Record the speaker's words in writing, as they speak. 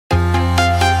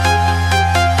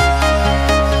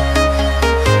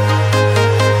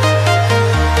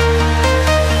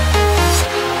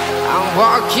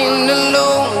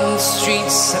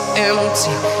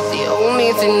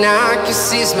thing I can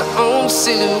see is my own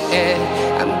silhouette.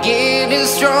 I'm getting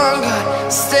stronger,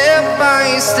 step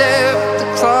by step. The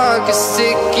clock is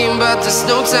ticking, but there's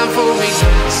no time for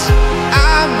regrets.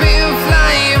 I've been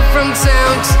flying from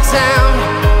town to town,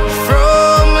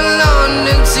 from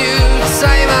London to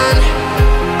Taiwan.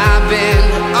 I've been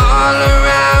all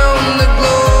around the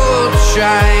globe,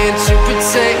 trying to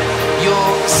protect your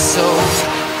soul.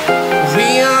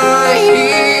 We are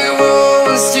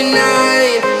heroes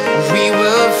tonight. We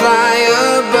will fly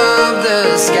above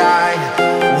the sky.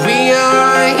 We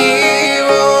are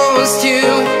heroes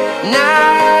tonight.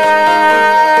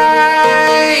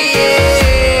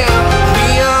 Yeah. We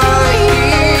are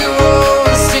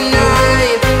heroes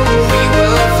tonight. We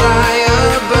will fly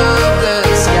above the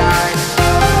sky.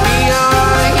 We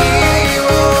are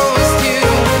heroes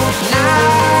tonight.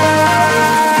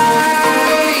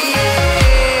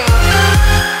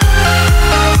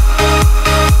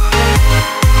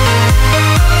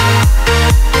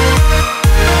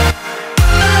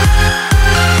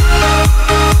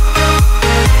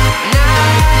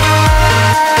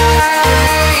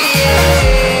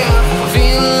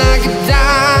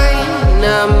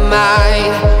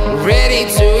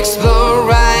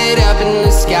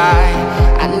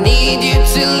 I need you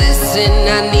to listen,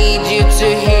 I need you to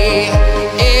hear,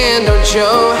 and don't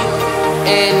show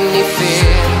any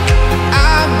fear.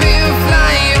 I've been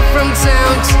flying from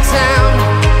town to town,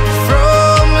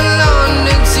 from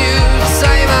London to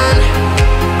Taiwan.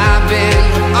 I've been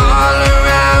all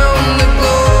around the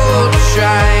globe,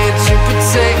 trying to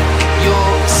protect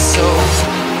your soul.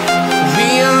 We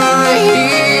are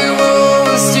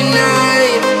heroes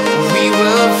tonight. We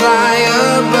will fly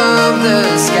above the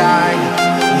sky.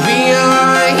 We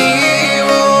are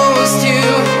heroes tonight.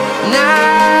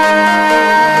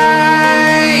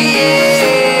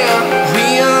 Yeah. We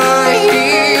are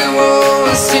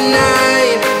heroes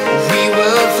tonight. We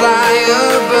will fly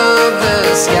above the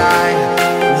sky.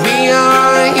 We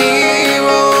are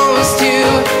heroes tonight.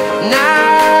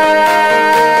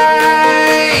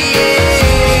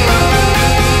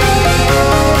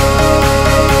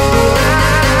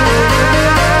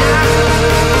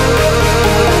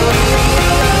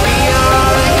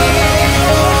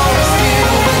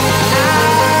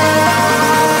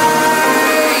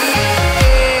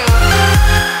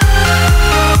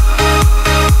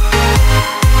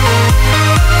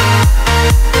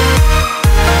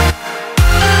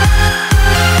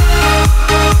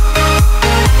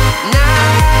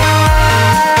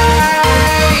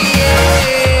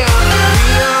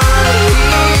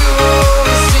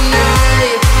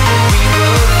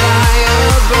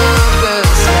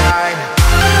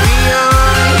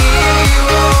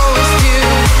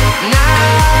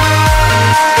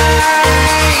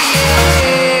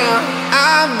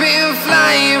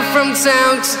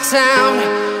 Town to town,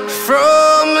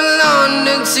 from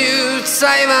London to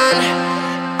Taiwan.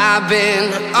 I've been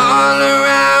all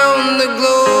around the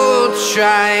globe,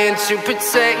 trying to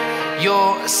protect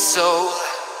your soul.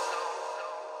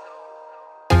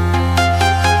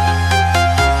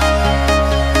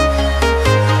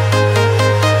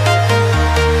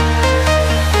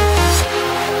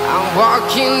 I'm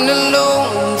walking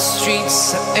alone, the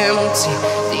streets are empty.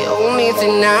 The only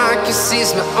thing I can see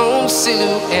is my own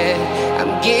silhouette.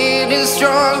 I'm getting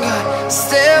stronger,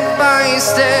 step by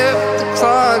step. The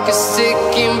clock is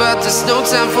ticking, but there's no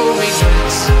time for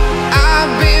regrets.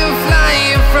 I've been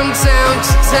flying from town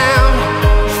to town,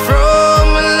 from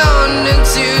London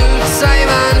to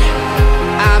Taiwan.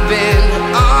 I've been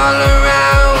all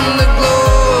around the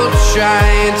globe,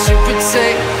 trying to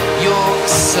protect your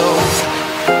soul.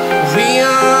 We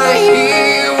are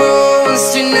heroes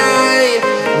tonight.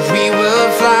 We will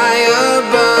fly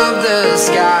above the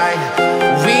sky.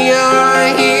 We are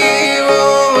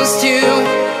heroes tonight.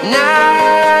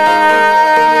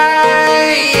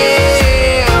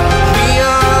 Yeah. We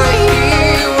are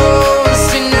heroes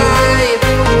tonight.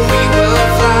 We will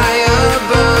fly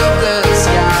above the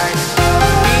sky.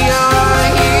 We are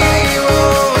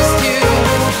heroes tonight.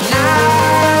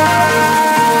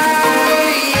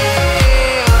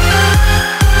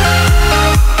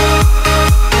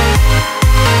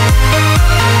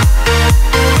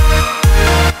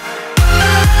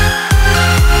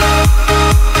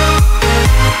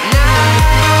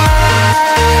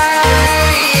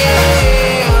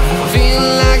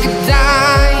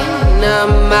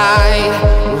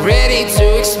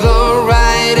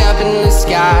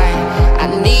 I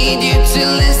need you to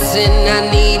listen, I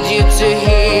need you to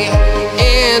hear,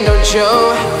 and don't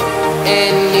show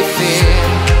any fear.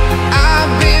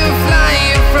 I've been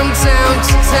flying from town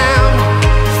to town,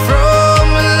 from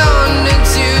London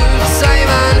to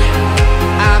Taiwan.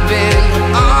 I've been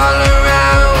all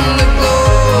around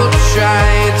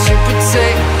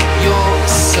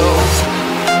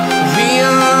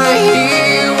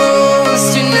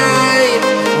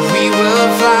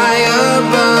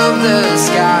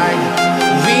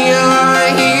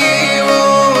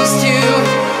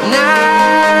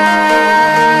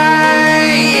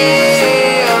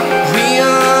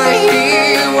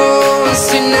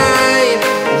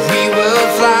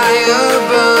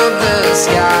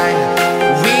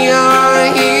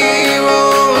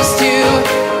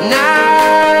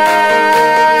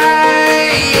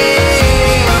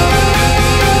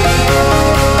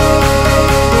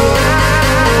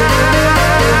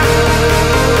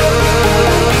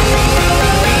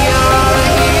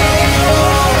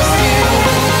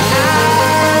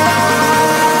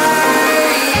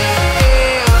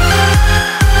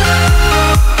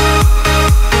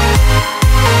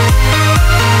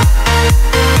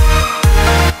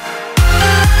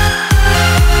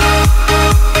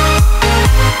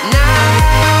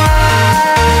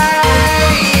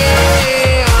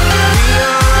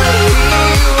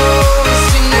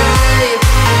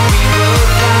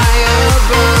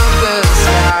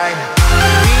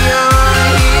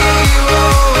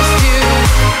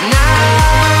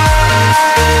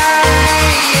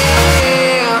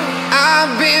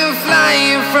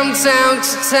town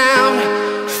to town,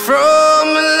 from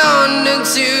London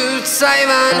to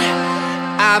Taiwan.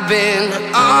 I've been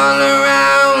all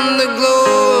around the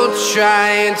globe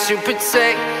trying to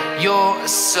protect your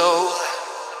soul.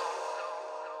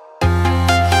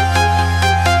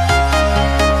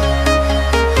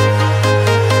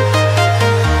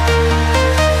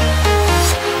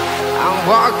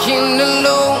 Walking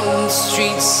alone, the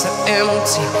streets are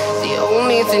empty. The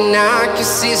only thing I can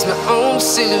see is my own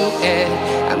silhouette.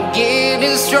 I'm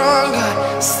getting stronger,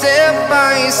 step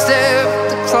by step.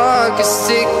 The clock is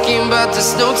ticking, but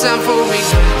there's no time for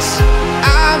regrets.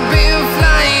 I've been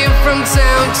flying from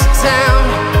town to town,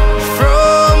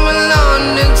 from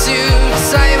London to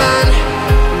Taiwan.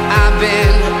 I've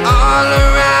been all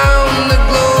around the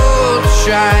globe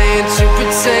trying to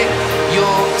protect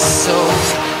your soul.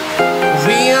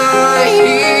 We are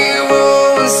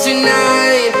heroes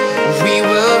tonight. We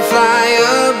will fly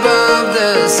above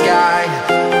the sky.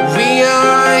 We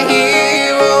are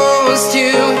heroes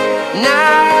tonight.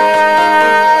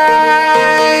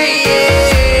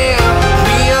 Yeah.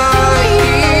 We are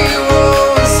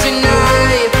heroes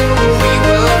tonight. We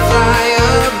will fly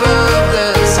above the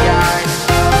sky.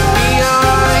 We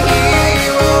are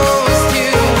heroes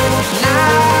tonight.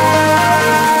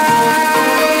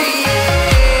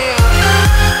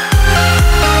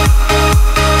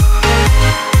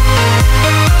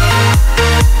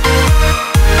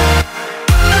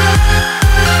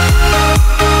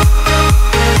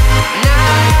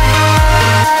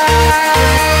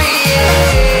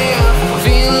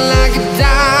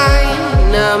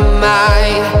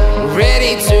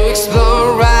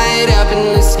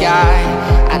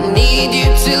 I need you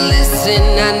to listen,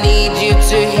 I need you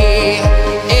to hear,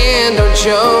 and don't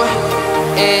show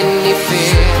any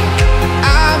fear.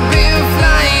 I've been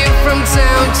flying from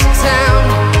town to town,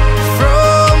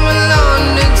 from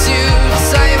London to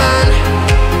Taiwan.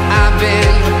 I've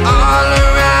been all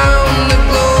around the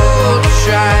globe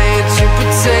trying to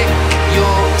protect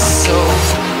your soul.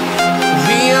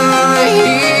 We are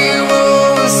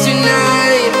heroes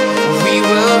tonight. We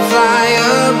will fly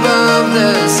above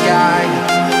the sky.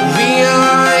 We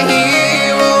are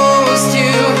heroes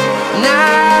tonight.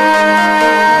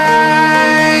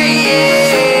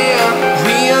 Yeah.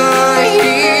 We are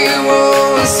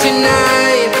heroes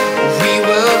tonight. We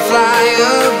will fly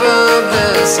above the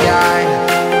sky.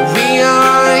 We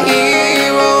are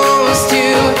heroes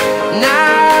tonight.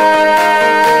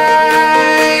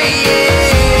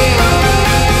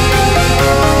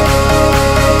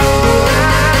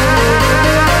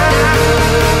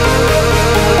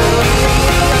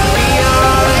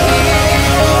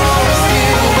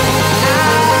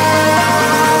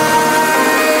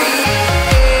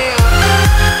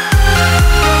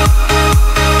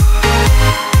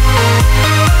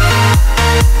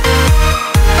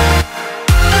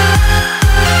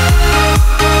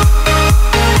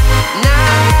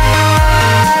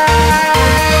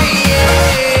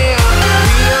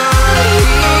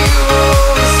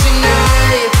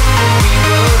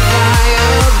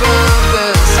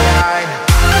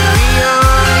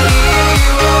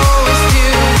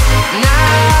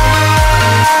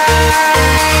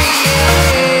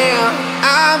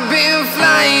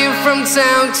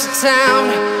 Town to town,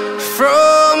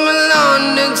 from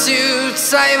London to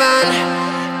Taiwan.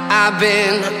 I've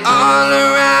been all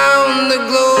around the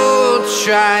globe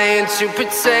trying to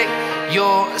protect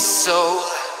your soul.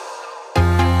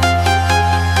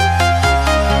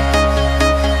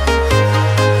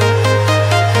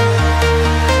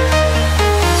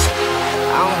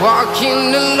 I'm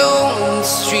walking alone, the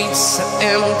streets are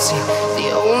empty. The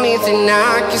only thing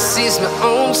I can see is my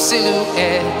own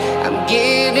silhouette. I'm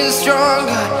getting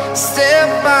stronger,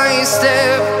 step by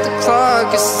step. The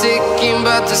clock is ticking,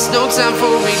 but there's no time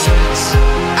for regrets.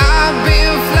 I've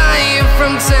been flying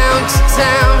from town to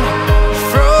town,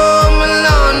 from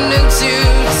London to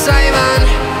Taiwan.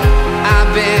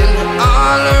 I've been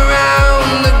all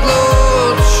around the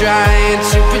globe trying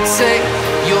to protect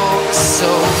your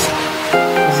soul.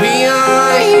 We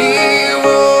are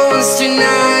heroes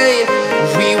tonight.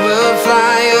 We will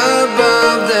fly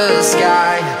above the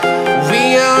sky.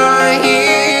 We are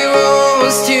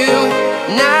heroes tonight.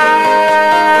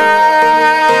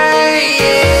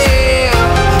 Yeah.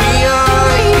 We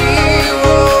are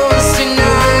heroes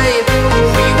tonight.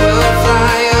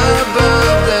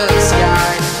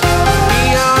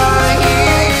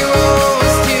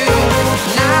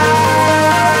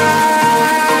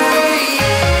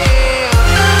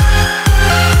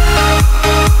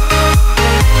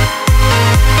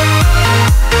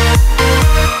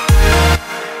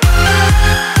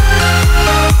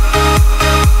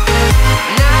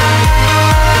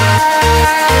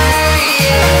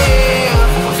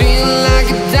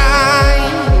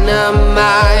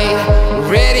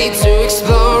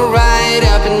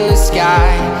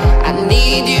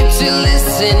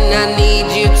 something I need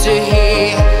you to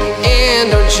hear, and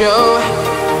don't show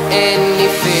any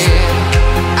fear.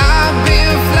 I've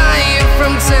been flying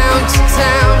from town to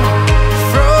town,